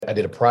I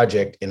did a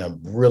project in a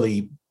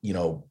really,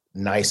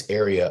 nice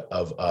area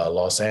of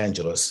Los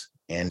Angeles,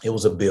 and it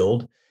was a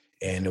build,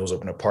 and it was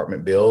an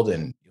apartment build,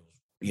 and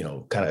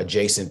kind of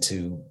adjacent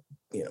to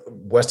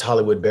West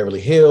Hollywood, Beverly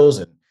Hills,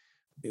 and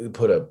we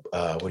put a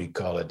what do you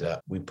call it?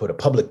 We put a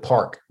public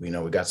park. We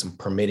got some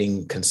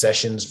permitting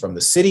concessions from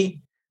the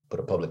city. Put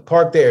a public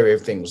park there.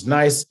 Everything was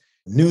nice.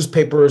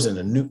 Newspapers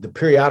and the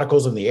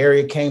periodicals in the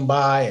area came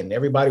by, and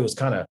everybody was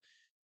kind of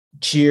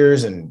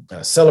cheers and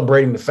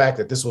celebrating the fact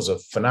that this was a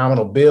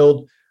phenomenal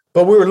build.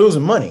 But we were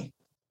losing money.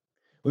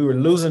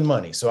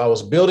 So I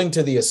was building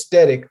to the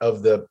aesthetic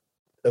of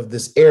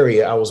this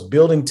area. I was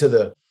building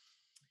trying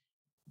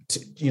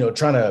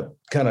to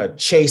kind of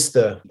chase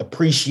the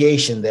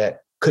appreciation that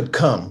could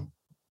come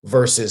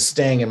versus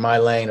staying in my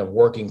lane of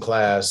working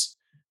class,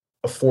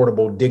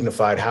 affordable,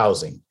 dignified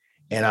housing.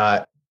 And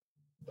I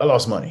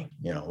lost money.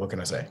 What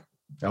can I say?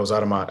 I was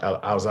out of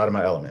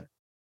my element.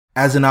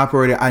 As an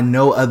operator, I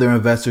know other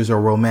investors are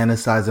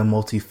romanticizing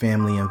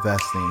multifamily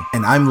investing,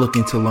 and I'm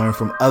looking to learn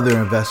from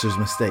other investors'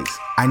 mistakes.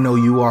 I know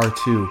you are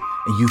too,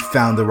 and you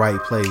found the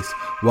right place.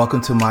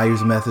 Welcome to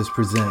Myers Methods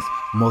Presents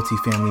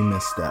Multifamily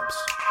Missteps.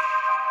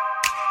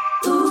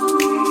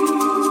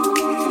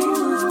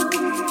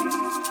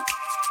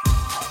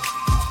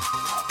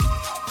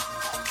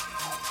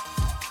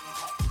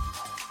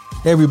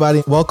 Hey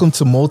everybody, welcome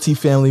to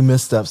Multifamily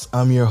Missteps.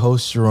 I'm your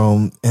host,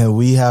 Jerome, and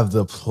we have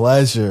the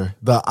pleasure,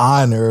 the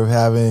honor of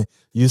having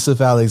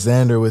Yusuf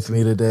Alexander with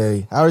me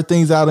today. How are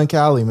things out in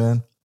Cali,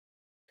 man?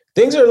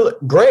 Things are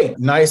great,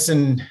 nice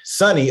and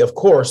sunny, of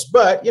course,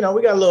 but we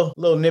got a little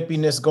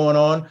nippiness going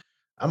on.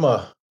 I'm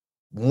a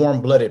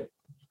warm-blooded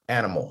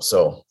animal,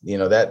 so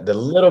that the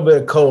little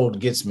bit of cold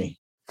gets me.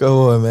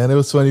 Go on, man. It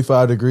was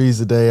 25 degrees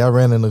today. I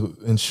ran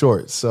in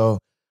shorts, so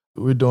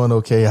we're doing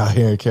okay out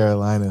here in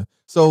Carolina.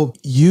 So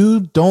you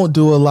don't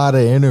do a lot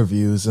of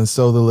interviews, and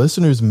so the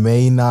listeners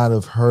may not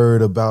have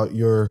heard about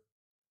your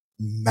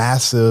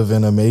massive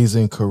and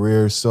amazing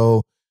career.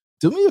 So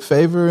do me a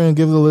favor and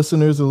give the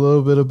listeners a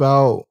little bit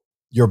about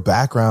your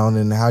background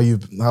and how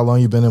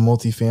long you've been in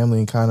multifamily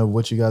and kind of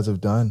what you guys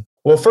have done.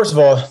 Well, first of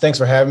all, thanks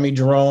for having me,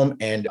 Jerome.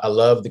 And I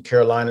love the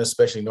Carolinas,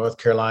 especially North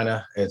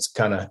Carolina. It's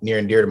kind of near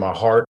and dear to my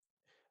heart.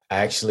 I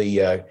actually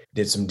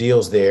did some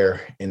deals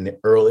there in the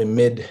early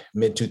mid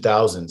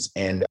 2000s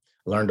and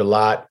learned a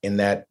lot in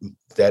that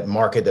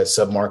market, that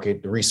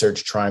submarket, the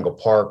Research Triangle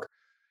Park.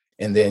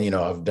 And then,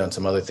 I've done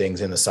some other things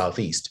in the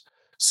Southeast.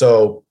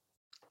 So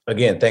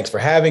again, thanks for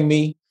having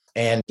me.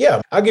 And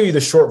yeah, I'll give you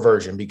the short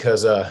version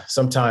because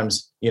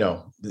sometimes,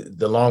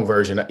 the long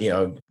version, I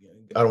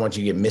don't want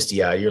you to get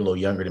misty eyed. You're a little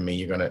younger than me.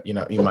 You're going to,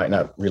 you might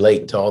not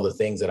relate to all the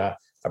things that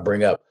I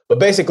bring up. But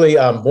basically,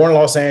 I'm born in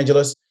Los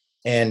Angeles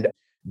and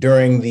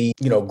during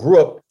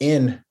grew up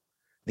in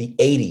the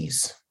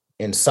 80s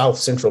in South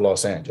Central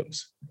Los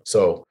Angeles.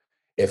 So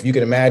if you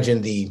can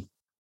imagine the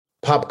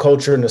pop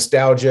culture,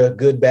 nostalgia,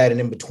 good, bad,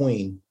 and in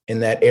between in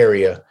that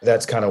area,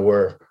 that's kind of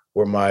where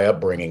my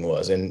upbringing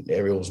was. And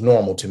it was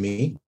normal to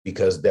me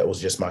because that was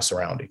just my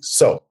surroundings.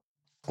 So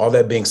all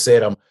that being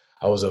said,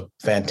 I was a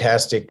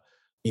fantastic,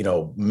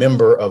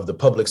 member of the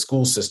public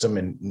school system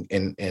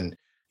and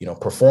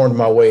performed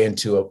my way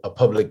into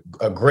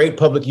a great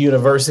public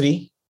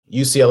university,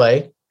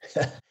 UCLA,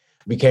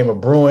 became a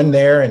Bruin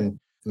there and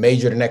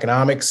majored in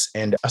economics.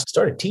 And I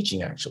started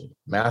teaching actually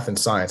math and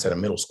science at a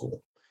middle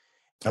school.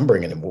 I'm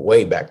bringing it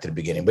way back to the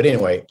beginning. But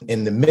anyway,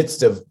 in the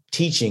midst of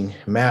teaching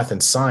math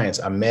and science,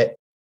 I met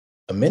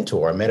a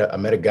mentor. I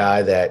met a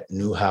guy that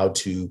knew how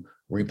to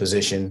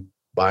reposition,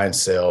 buy and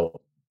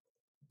sell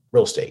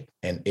real estate.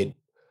 And it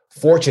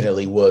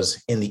fortunately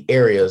was in the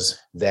areas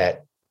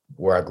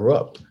where I grew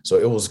up. So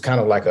it was kind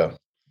of like a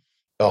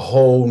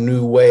whole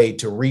new way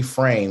to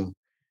reframe,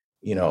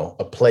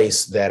 a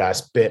place that I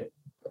spent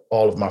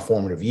all of my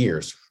formative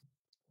years.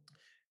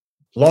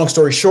 Long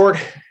story short,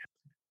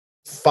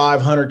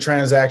 500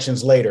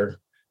 transactions later,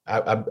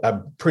 I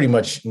pretty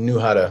much knew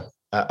how to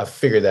I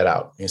figured that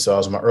out. And so I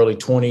was in my early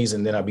 20s,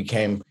 and then I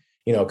became,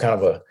 kind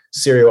of a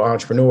serial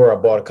entrepreneur. I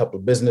bought a couple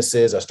of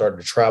businesses. I started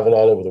to travel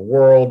all over the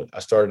world. I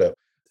started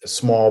a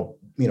small,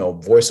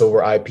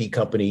 voiceover IP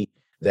company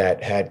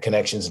that had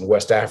connections in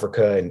West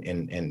Africa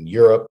and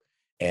Europe.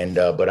 And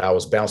but I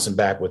was bouncing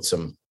back with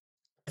some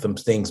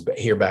things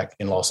here back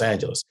in Los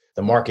Angeles.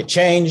 The market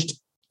changed.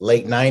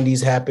 Late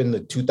 90s happened, the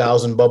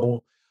 2000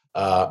 bubble.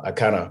 I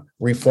kind of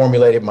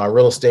reformulated my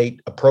real estate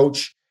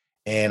approach,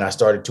 and I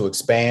started to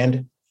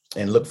expand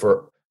and look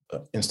for,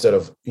 instead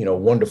of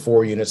 1 to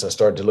 4 units, I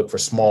started to look for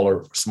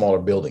smaller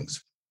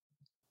buildings.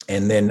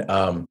 And then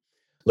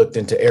looked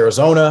into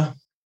Arizona,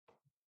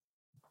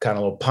 kind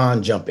of a little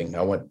pond jumping.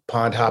 I went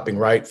pond hopping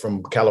right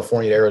from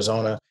California to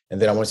Arizona,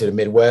 and then I went to the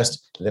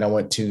Midwest, and then I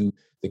went to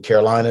the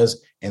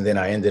Carolinas, and then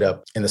I ended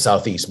up in the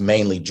Southeast,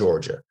 mainly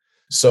Georgia.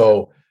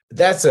 So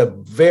that's a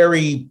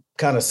very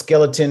kind of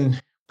skeleton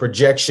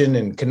projection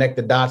and connect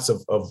the dots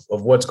of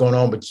what's going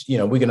on. But,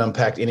 we can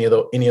unpack any of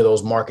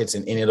those markets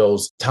and any of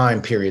those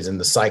time periods and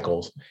the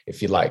cycles,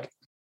 if you like.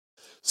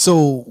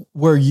 So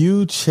were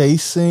you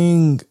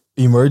chasing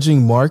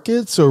emerging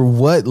markets, or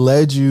what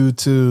led you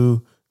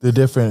to the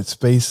different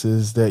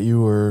spaces that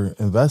you were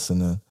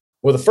investing in?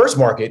 Well, the first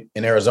market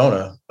in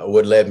Arizona,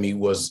 what led me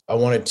was I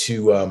wanted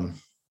to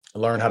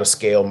learn how to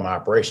scale my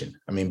operation.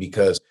 I mean,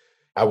 because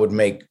I would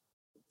make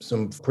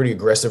some pretty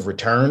aggressive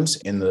returns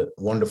in the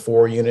 1 to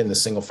 4 unit in the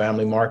single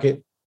family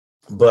market.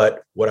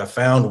 But what I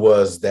found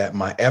was that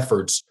my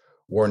efforts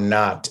were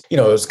not, it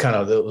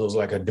was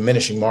like a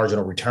diminishing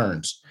marginal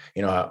returns.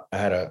 I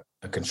had a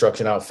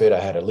construction outfit, I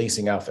had a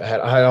leasing outfit,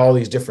 I had all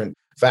these different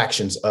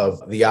factions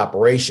of the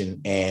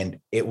operation, and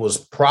it was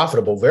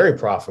profitable, very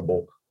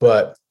profitable,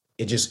 but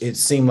it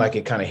seemed like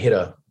it kind of hit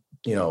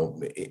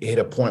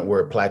a point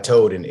where it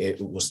plateaued and it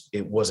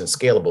wasn't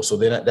scalable. So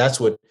then that's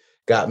what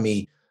got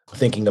me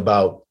thinking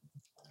about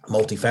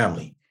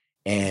multifamily.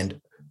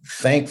 And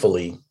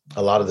thankfully,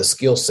 a lot of the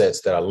skill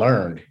sets that I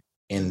learned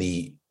in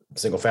the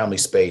single family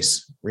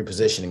space,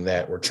 repositioning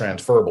that, were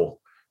transferable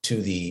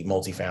to the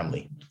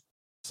multifamily.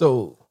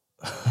 So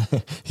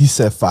you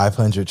said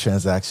 500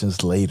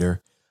 transactions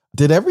later.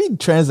 Did every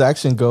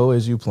transaction go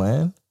as you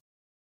planned?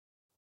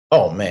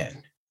 Oh,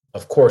 man,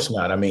 of course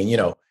not. I mean,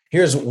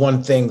 here's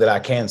one thing that I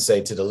can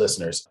say to the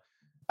listeners.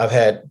 I've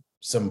had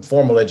some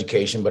formal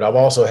education, but I've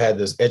also had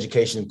this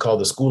education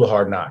called the School of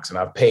Hard Knocks. And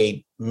I've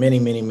paid many,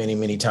 many, many,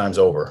 many times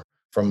over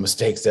from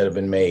mistakes that have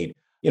been made,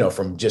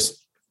 from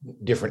just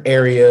different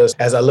areas.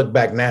 As I look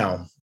back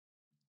now,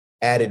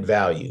 added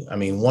value. I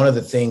mean, one of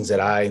the things that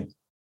I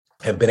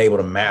have been able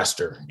to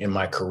master in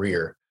my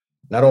career,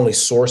 not only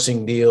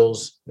sourcing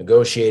deals,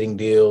 negotiating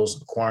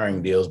deals,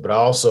 acquiring deals, but I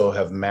also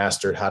have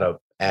mastered how to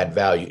add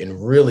value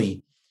and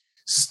really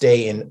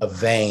stay in a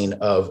vein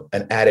of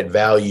an added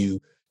value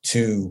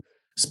to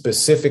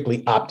specifically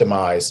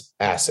optimize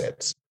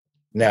assets.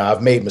 Now,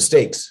 I've made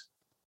mistakes,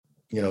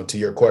 to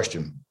your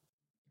question,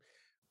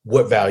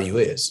 what value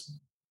is.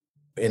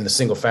 In the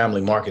single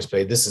family market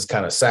space, this is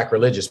kind of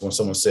sacrilegious when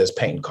someone says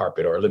paint and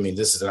carpet, or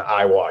this is an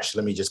eye wash.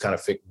 Let me just kind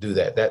of do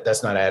that.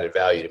 That's not added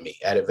value to me.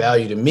 Added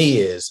value to me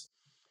is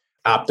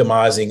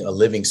optimizing a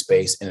living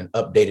space in an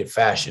updated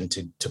fashion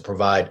to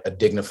provide a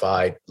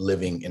dignified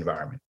living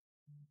environment.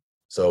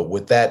 So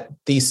with that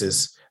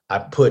thesis, I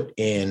put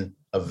in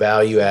a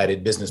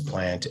value-added business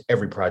plan to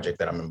every project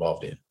that I'm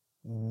involved in.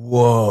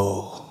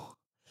 Whoa.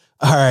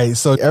 All right.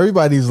 So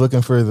everybody's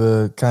looking for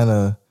the kind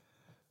of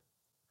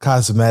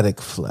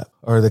cosmetic flip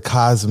or the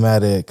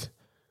cosmetic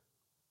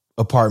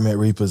apartment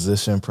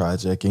reposition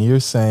project. And you're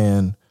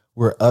saying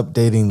we're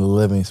updating the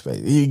living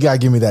space. You got to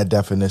give me that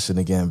definition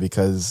again,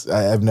 because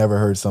I've never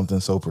heard something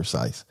so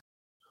precise.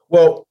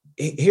 Well,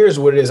 here's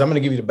what it is. I'm going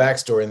to give you the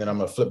backstory, and then I'm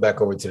going to flip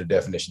back over to the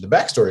definition. The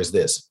backstory is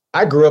this.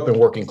 I grew up in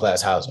working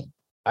class housing.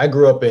 I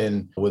grew up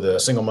with a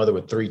single mother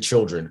with 3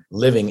 children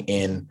living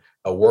in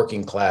a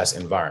working class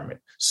environment.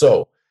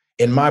 So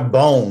in my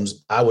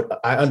bones, I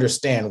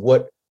understand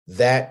what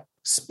that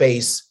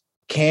space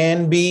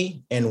can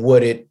be and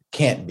what it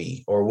can't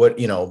be, or what,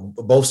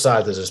 both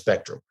sides of the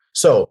spectrum.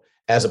 So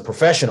as a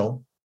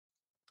professional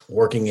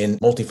working in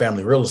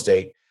multifamily real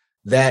estate,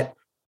 that,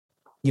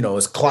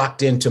 is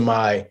clocked into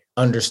my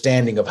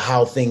understanding of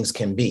how things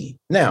can be.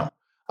 Now,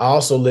 I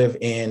also live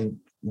in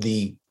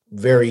the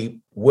very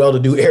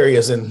well-to-do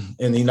areas in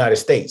the United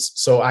States.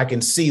 So I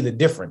can see the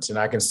difference, and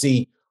I can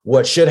see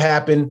what should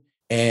happen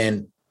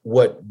and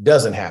what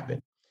doesn't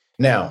happen.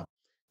 Now,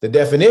 the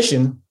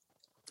definition,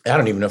 I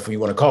don't even know if you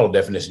want to call it a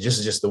definition,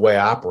 just the way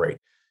I operate.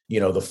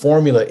 The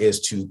formula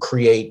is to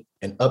create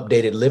an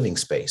updated living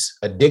space,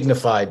 a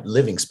dignified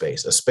living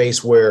space, a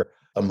space where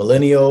a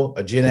millennial,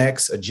 a Gen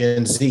X, a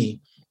Gen Z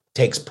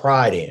takes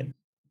pride in.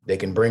 They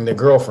can bring their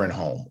girlfriend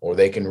home, or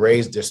they can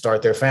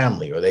start their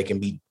family, or they can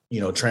be,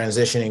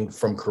 transitioning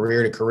from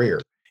career to career.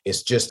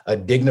 It's just a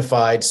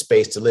dignified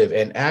space to live.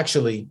 And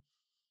actually,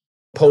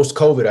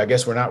 post-COVID, I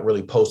guess we're not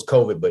really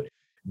post-COVID, but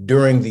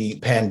during the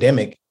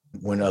pandemic,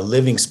 when a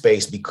living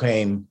space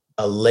became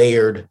a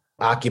layered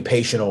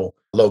occupational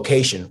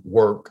location,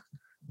 work,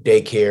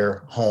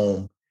 daycare,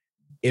 home,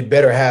 it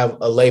better have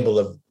a label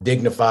of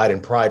dignified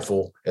and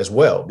prideful as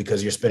well,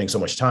 because you're spending so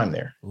much time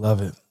there.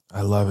 Love it.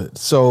 I love it.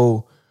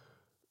 So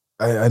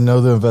I know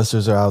the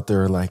investors are out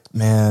there like,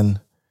 man,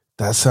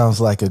 that sounds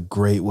like a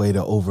great way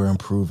to over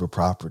improve a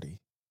property,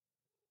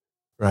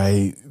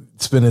 right?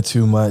 Spending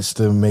too much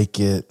to make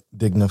it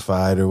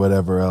dignified or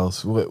whatever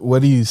else.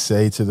 What do you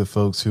say to the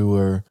folks who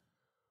are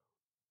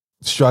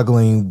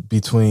struggling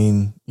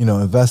between,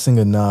 investing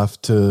enough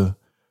to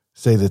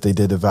say that they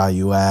did a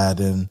value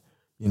add and,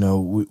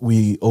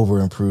 we over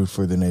improved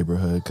for the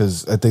neighborhood?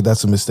 Because I think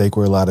that's a mistake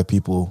where a lot of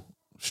people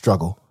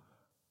struggle.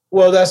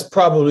 Well, that's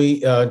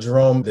probably,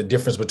 Jerome, the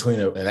difference between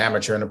an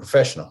amateur and a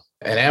professional.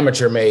 An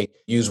amateur may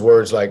use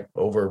words like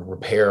over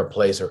repair a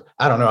place, or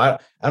I don't know. I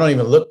don't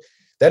even look.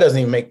 That doesn't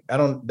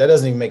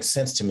even make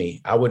sense to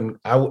me. Why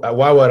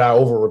would I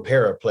over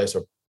repair a place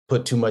or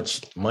put too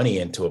much money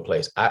into a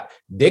place?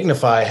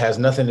 Dignify has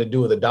nothing to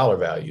do with the dollar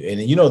value. And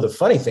the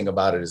funny thing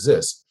about it is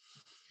this: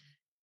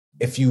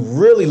 if you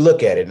really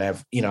look at it,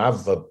 and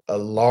I've a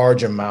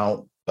large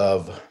amount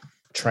of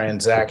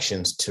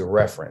transactions to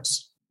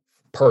reference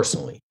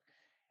personally.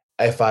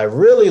 If I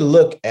really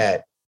look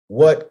at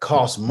what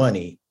costs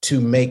money to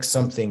make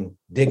something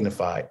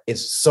dignified,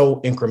 it's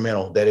so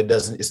incremental that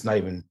it's not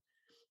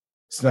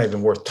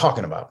even worth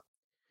talking about.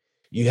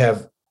 You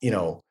have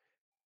an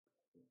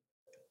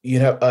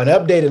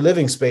updated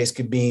living space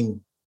could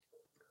mean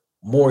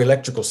more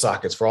electrical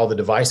sockets for all the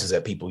devices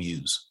that people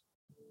use.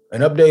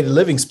 An updated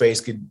living space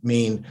could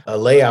mean a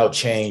layout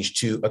change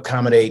to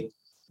accommodate,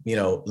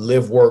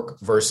 live work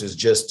versus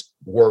just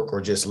work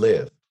or just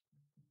live.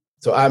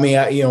 So, I mean,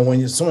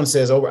 when someone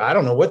says, "Oh, I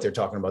don't know what they're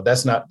talking about,"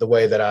 that's not the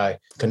way that I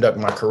conduct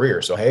my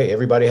career. So, hey,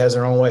 everybody has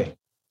their own way.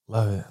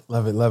 Love it.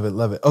 Love it. Love it.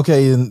 Love it.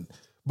 Okay.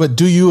 But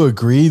do you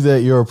agree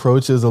that your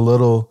approach is a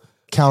little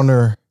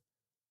counter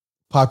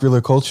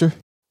popular culture?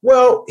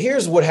 Well,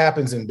 here's what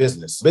happens in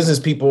business. Business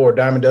people are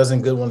dime a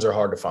dozen, good ones are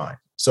hard to find.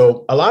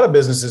 So a lot of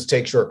businesses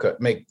take shortcut,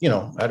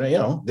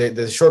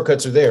 the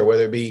shortcuts are there,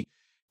 whether it be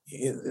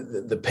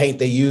the paint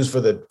they use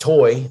for the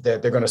toy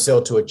that they're going to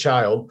sell to a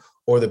child,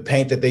 or the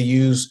paint that they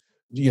use,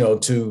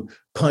 to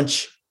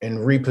punch and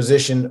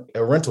reposition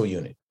a rental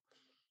unit.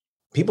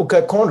 People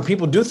cut corners,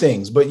 people do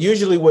things, but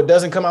usually what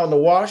doesn't come out in the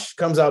wash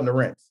comes out in the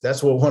rinse.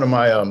 That's what one of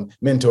my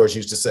mentors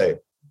used to say.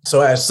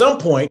 So at some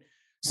point,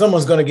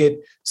 someone's going to get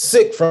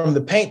sick from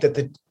the paint that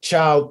the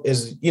child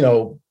is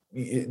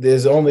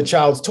on the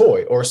child's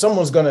toy, or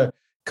someone's going to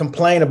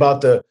complain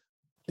about the,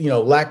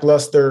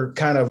 lackluster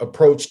kind of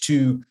approach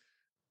to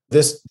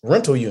this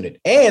rental unit,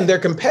 and their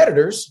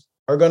competitors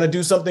are going to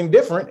do something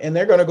different, and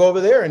they're going to go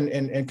over there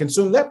and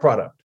consume that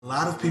product. A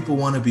lot of people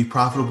want to be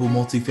profitable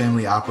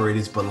multifamily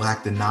operators, but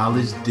lack the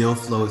knowledge, deal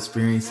flow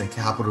experience, and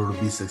capital to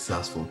be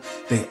successful.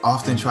 They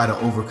often try to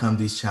overcome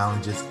these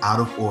challenges out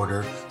of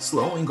order,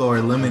 slowing or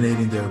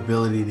eliminating their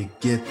ability to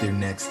get their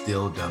next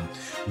deal done.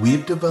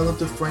 We've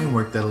developed a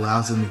framework that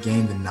allows them to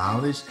gain the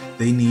knowledge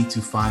they need to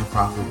find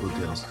profitable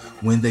deals.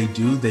 When they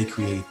do, they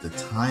create the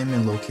time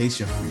and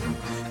location freedom,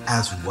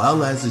 as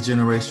well as the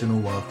generational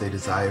wealth they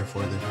desire for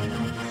their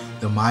family.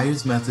 The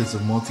Myers methods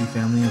of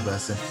multifamily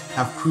investing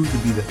have proved to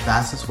be the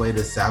fastest way to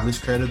establish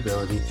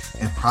credibility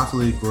and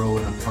profitably grow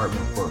an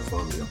apartment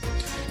portfolio.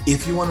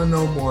 If you want to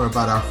know more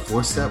about our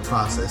 4-step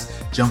process,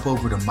 jump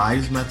over to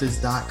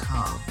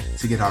myersmethods.com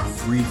to get our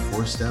free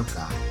 4-step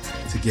guide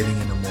to getting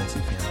into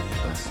multifamily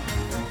investing.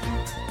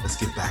 Let's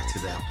get back to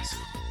the episode.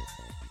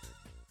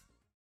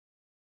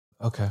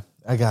 Okay,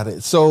 I got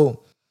it.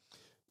 So,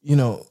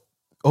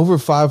 over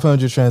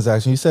 500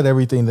 transactions, you said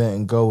everything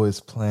didn't go as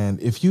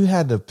planned. If you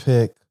had to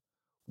pick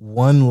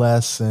one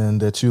lesson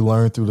that you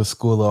learned through the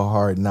School of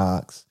Hard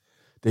Knocks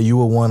that you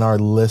would want our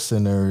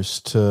listeners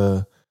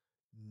to,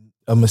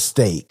 a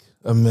misstep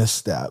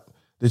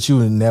that you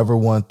would never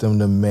want them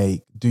to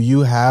make, do you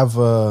have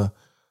a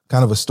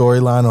kind of a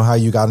storyline on how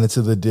you got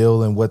into the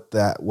deal and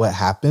what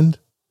happened?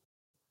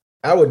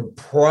 I would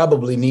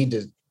probably need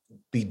to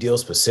be deal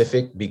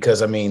specific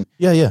because let's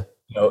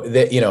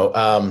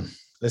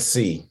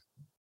see.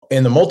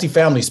 In the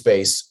multifamily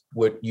space,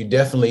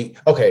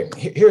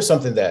 here's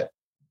something that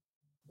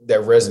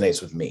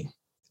resonates with me.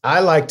 I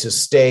like to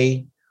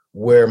stay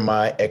where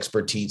my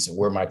expertise and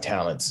where my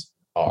talents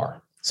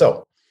are.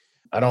 So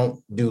I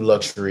don't do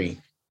luxury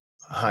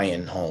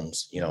high-end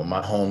homes.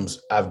 My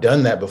homes, I've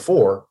done that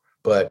before,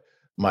 but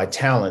my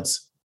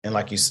talents, and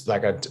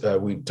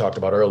we talked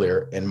about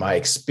earlier, and my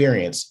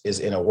experience is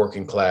in a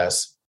working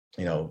class,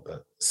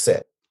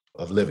 set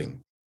of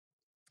living.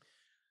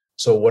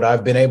 So what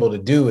I've been able to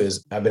do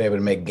is I've been able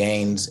to make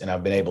gains, and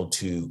I've been able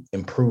to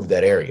improve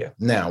that area.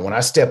 Now, when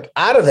I stepped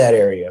out of that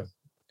area,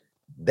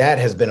 that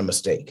has been a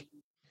mistake.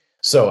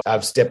 So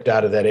I've stepped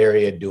out of that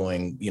area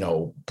doing,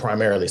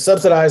 primarily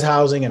subsidized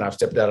housing, and I've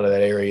stepped out of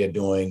that area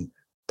doing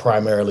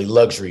primarily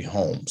luxury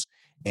homes.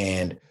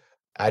 And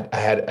I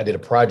did a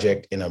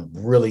project in a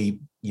really,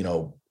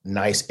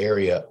 nice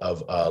area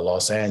of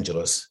Los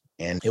Angeles,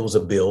 and it was a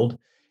build,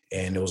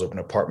 and it was an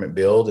apartment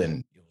build,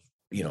 and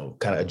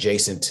kind of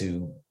adjacent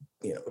to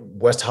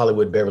West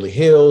Hollywood, Beverly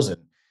Hills,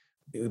 and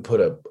we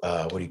put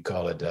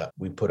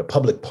we put a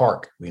public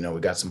park. We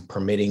got some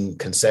permitting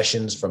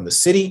concessions from the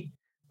city,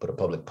 put a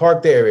public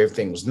park there.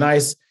 Everything was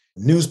nice.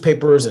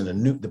 Newspapers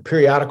and the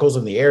periodicals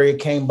in the area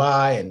came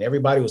by, and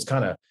everybody was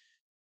kind of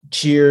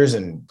cheers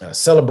and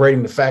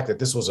celebrating the fact that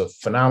this was a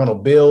phenomenal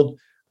build,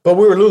 but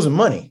we were losing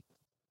money.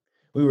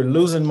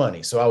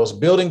 So I was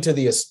building to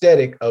the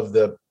aesthetic of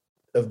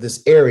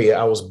this area.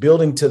 I was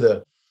building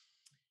trying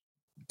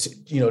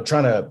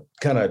to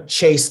kind of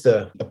chase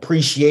the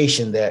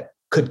appreciation that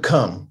could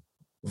come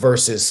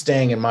versus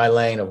staying in my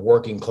lane of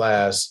working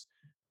class,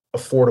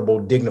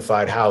 affordable,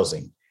 dignified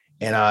housing.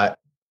 And I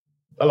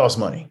lost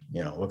money.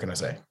 What can I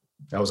say?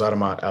 I was out of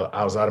my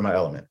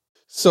element.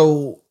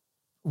 So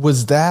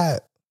was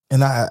that,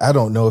 and I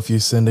don't know if you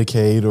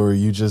syndicate or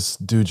you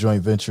just do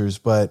joint ventures,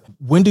 but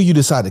when do you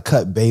decide to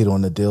cut bait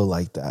on a deal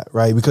like that,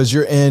 right? Because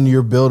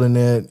you're building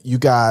it, you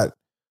got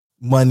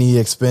money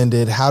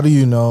expended. How do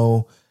you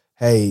know,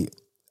 hey,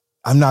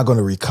 I'm not going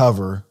to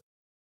recover.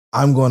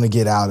 I'm going to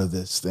get out of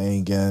this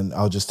thing and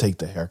I'll just take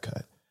the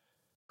haircut?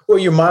 Well,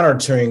 you're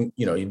monitoring,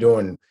 you're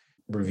doing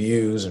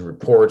reviews and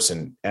reports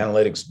and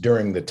analytics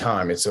during the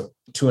time. It's a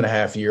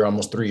 2.5 year,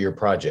 almost 3 year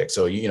project.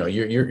 So,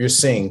 you're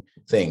seeing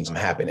things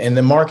happen. And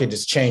the market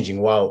is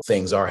changing while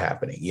things are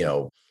happening,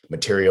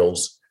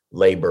 materials,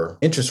 labor,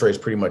 interest rates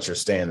pretty much are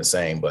staying the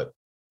same. But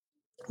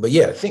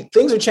yeah, I think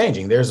things are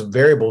changing. There's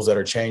variables that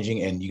are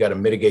changing, and you got to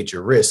mitigate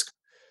your risk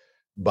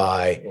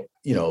by,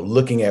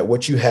 looking at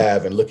what you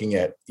have and looking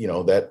at,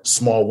 that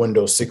small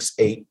window, 6,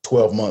 8,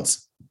 12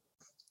 months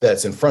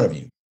that's in front of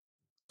you.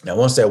 Now,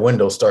 once that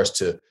window starts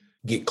to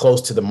get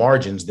close to the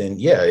margins, then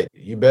yeah,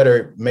 you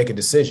better make a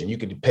decision. You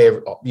could pay,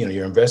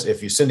 your invest.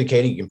 If you're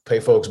syndicating, you can pay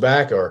folks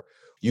back, or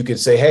you could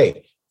say,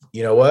 hey,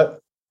 you know what?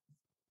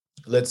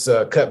 Let's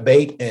cut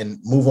bait and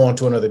move on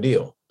to another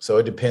deal. So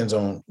it depends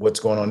on what's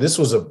going on. This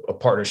was a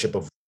partnership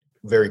of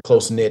very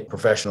close-knit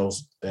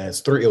professionals, and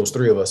it was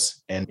three of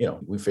us, and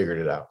we figured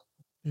it out.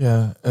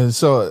 Yeah. And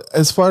so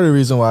as part of the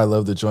reason why I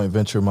love the joint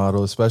venture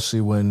model, especially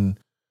when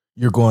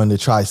you're going to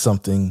try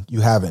something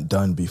you haven't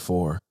done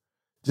before,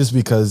 just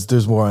because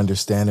there's more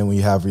understanding when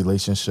you have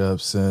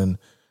relationships, and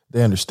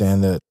they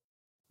understand that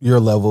your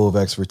level of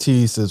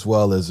expertise as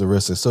well as the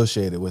risk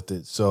associated with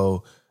it.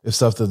 So if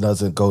something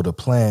doesn't go to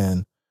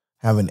plan,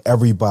 having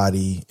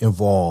everybody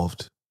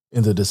involved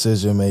in the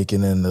decision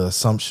making and the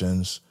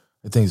assumptions,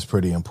 I think is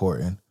pretty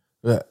important.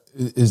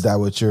 Is that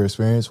what your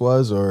experience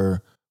was,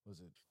 or was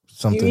it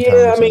something?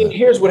 Yeah,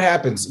 here's what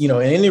happens. In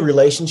any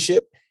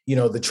relationship,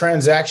 the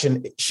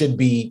transaction should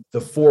be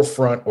the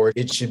forefront, or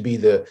it should be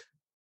the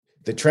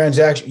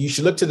transaction. You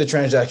should look to the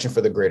transaction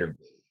for the greater good.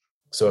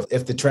 So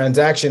if the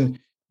transaction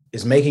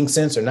is making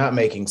sense or not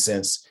making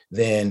sense,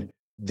 then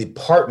the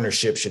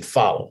partnership should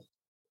follow,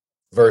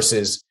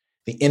 versus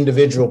the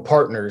individual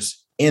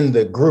partners in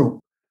the group.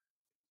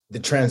 The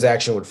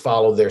transaction would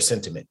follow their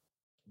sentiment.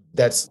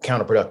 That's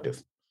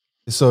counterproductive.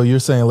 So you're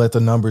saying let the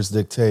numbers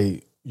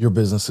dictate your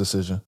business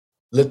decision?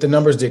 Let the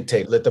numbers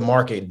dictate, let the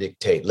market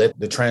dictate, let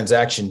the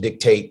transaction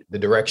dictate the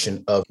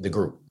direction of the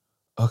group.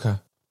 Okay.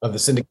 Of the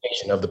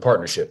syndication, of the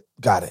partnership.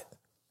 Got it.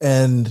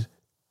 And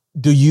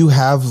do you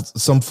have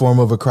some form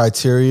of a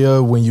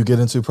criteria when you get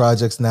into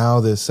projects now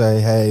that say,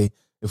 hey,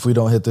 if we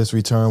don't hit this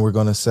return, we're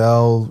going to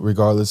sell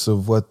regardless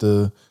of what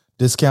the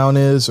discount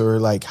is? Or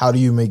like, how do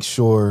you make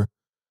sure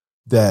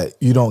that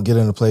you don't get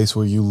in a place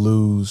where you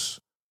lose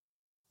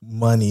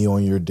money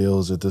on your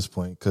deals at this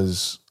point?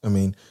 Because,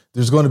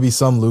 there's going to be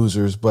some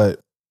losers, but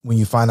when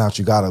you find out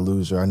you got a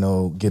loser, I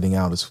know getting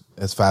out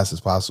as fast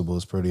as possible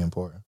is pretty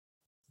important.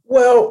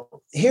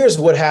 Well, here's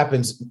what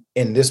happens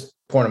in this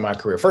point of my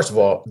career. First of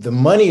all, the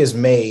money is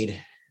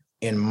made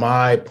in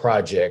my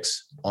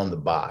projects on the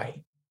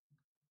buy.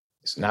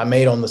 It's not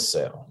made on the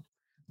sell,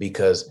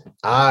 because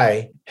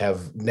I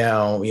have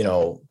now,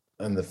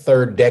 in the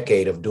third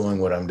decade of doing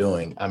what I'm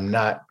doing, I'm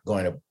not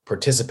going to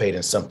participate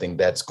in something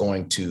that's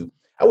going to,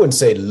 I wouldn't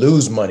say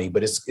lose money,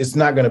 but it's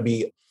not going to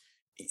be,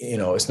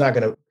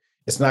 the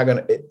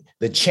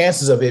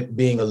chances of it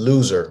being a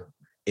loser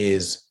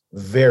is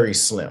very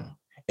slim.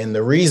 And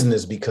the reason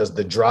is because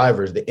the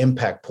drivers, the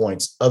impact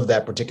points of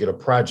that particular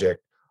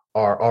project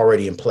are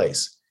already in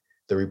place.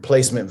 The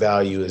replacement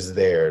value is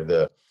there.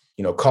 The,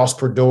 cost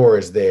per door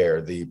is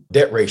there. The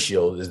debt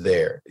ratio is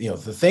there. The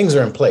things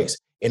are in place,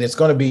 and it's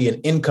going to be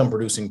an income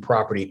producing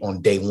property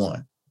on day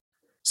one.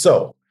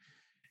 So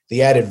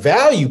the added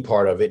value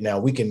part of it, now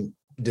we can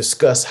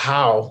discuss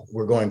how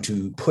we're going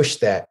to push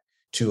that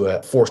to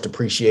a forced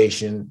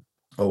appreciation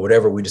or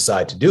whatever we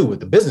decide to do with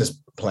the business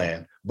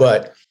plan.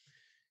 But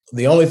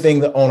the only thing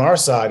that on our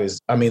side is,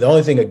 the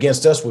only thing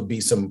against us would be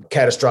some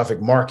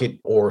catastrophic market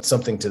or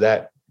something to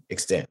that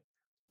extent.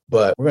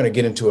 But we're going to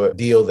get into a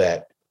deal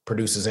that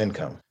produces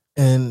income.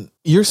 And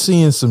you're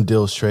seeing some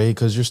deals trade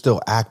because you're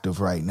still active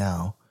right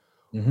now.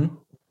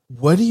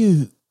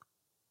 Mm-hmm.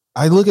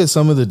 I look at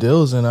some of the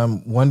deals and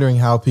I'm wondering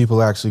how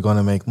people are actually going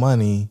to make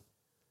money.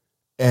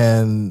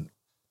 And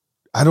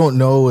I don't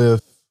know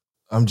if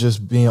I'm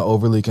just being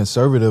overly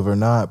conservative or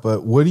not,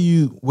 but what do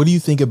you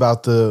think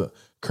about the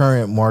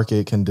current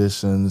market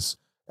conditions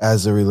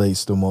as it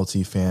relates to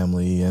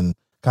multifamily and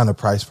kind of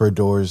price per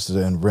doors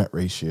and rent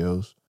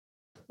ratios?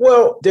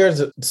 Well,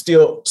 there's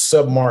still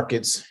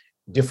sub-markets,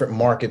 different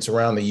markets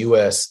around the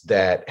U.S.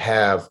 that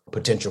have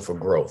potential for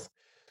growth.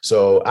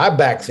 So I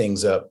back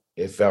things up.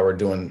 If I were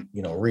doing,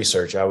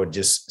 research, I would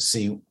just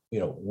see,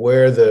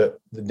 where the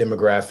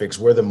demographics,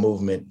 where the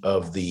movement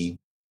of the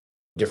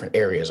different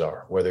areas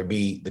are, whether it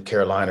be the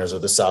Carolinas or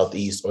the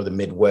Southeast or the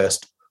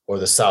Midwest or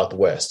the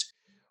Southwest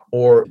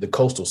or the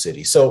coastal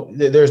cities. So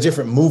there's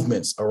different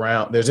movements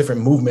around, there's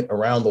different movement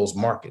around those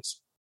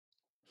markets.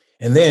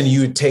 And then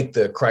you would take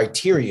the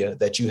criteria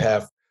that you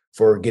have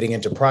for getting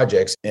into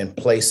projects and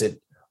place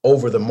it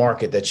over the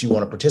market that you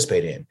want to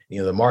participate in.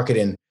 The market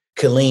in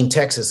Killeen,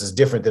 Texas is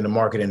different than the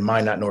market in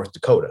Minot, North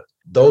Dakota.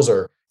 Those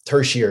are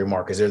tertiary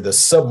markets. They're the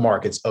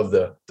sub-markets of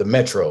the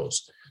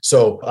metros.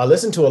 So I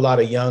listen to a lot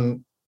of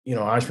young,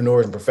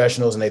 entrepreneurs and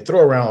professionals, and they throw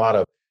around a lot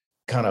of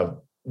kind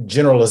of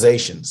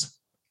generalizations.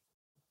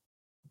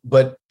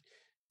 But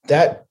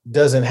that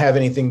doesn't have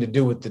anything to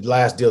do with the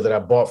last deal that I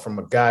bought from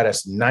a guy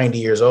that's 90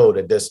 years old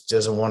that just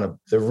doesn't want to.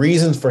 The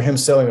reasons for him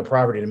selling the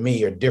property to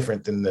me are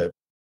different than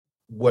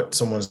what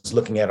someone's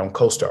looking at on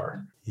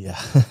CoStar. Yeah.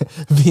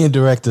 Being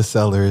direct to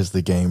seller is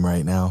the game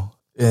right now.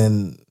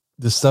 And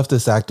the stuff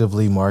that's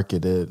actively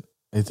marketed,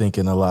 I think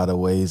in a lot of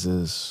ways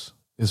is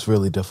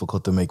really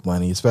difficult to make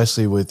money,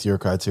 especially with your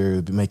criteria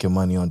of making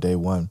money on day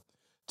one.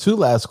 Two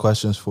last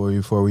questions for you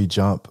before we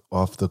jump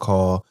off the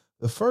call.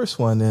 The first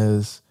one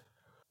is,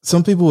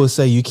 some people will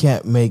say you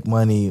can't make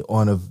money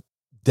on a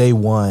day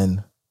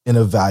one in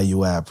a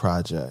value add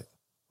project.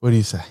 What do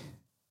you say?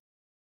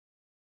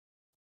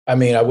 I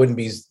mean, I wouldn't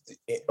be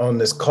on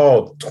this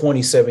call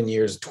 26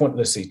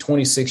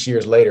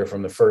 years later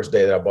from the first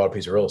day that I bought a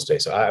piece of real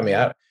estate. So I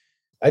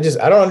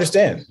don't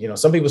understand.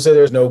 Some people say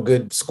there's no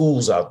good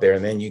schools out there,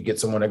 and then you get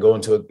someone to go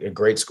into a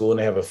great school and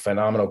they have a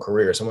phenomenal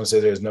career. Someone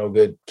says there's no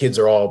good kids,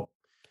 are all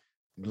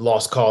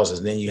lost causes.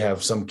 And then you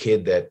have some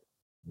kid that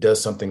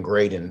does something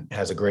great and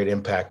has a great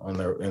impact in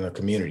the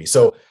community.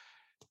 So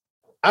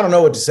I don't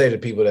know what to say to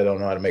people that don't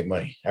know how to make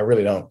money. I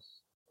really don't.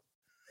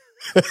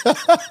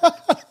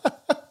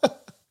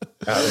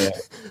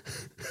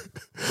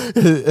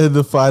 And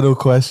the final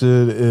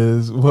question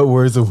is, what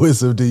words of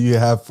wisdom do you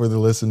have for the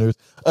listeners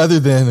other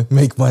than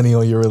make money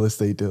on your real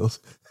estate deals?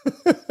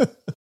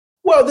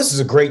 Well, this is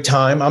a great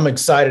time. I'm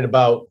excited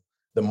about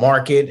the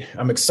market.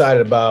 I'm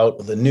excited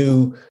about the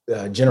new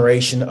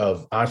generation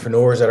of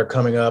entrepreneurs that are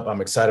coming up.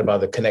 I'm excited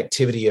about the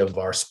connectivity of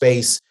our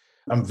space.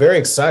 I'm very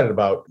excited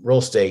about real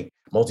estate,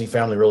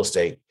 multifamily real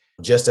estate,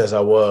 just as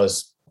I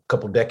was a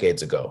couple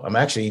decades ago. I'm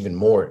actually even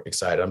more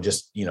excited. I'm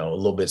just, a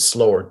little bit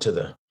slower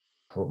to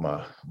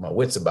my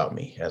wits about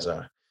me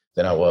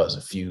than I was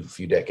a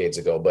few decades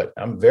ago. But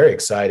I'm very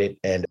excited.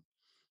 And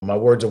my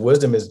words of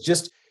wisdom is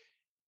just,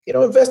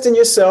 invest in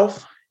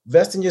yourself.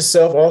 Invest in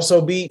yourself.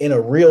 Also be in a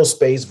real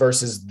space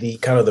versus the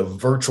kind of the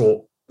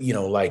virtual,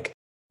 like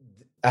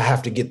I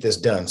have to get this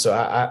done. So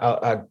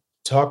I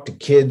talk to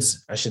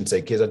kids. I shouldn't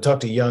say kids. I talk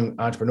to young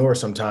entrepreneurs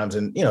sometimes,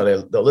 and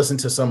they'll listen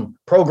to some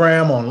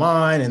program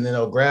online, and then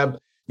they'll grab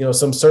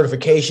some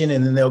certification,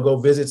 and then they'll go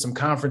visit some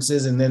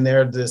conferences, and then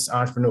they're this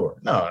entrepreneur.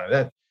 No,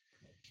 that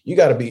you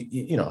got to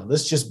be.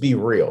 Let's just be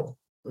real.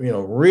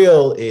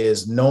 Real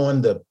is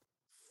knowing the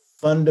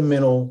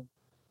fundamental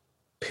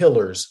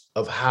pillars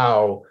of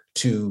how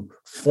to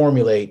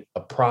formulate a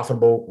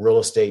profitable real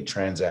estate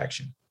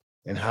transaction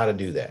and how to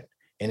do that.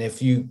 And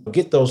if you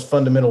get those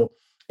fundamental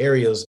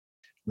areas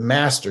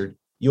mastered,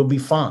 you'll be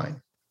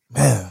fine.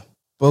 Man,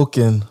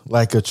 spoken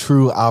like a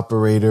true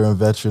operator and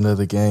veteran of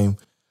the game.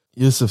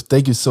 Yusuf,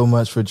 thank you so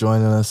much for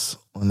joining us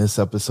on this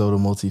episode of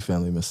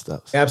Multifamily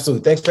Missteps.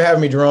 Absolutely. Thanks for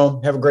having me,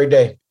 Jerome. Have a great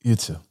day. You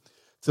too.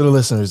 To the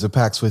listeners, the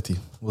Pack's with you.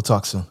 We'll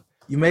talk soon.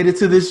 You made it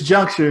to this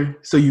juncture,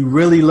 so you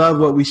really love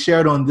what we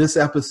shared on this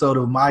episode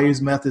of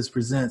Myers Methods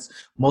Presents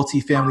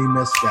Multifamily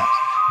Missteps.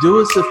 Do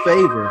us a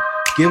favor.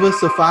 Give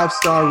us a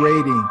 5-star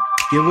rating.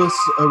 Give us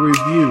a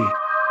review.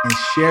 And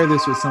share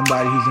this with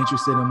somebody who's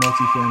interested in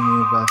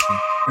multifamily investing.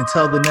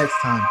 Until the next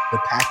time, the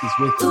Pack is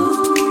with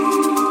you.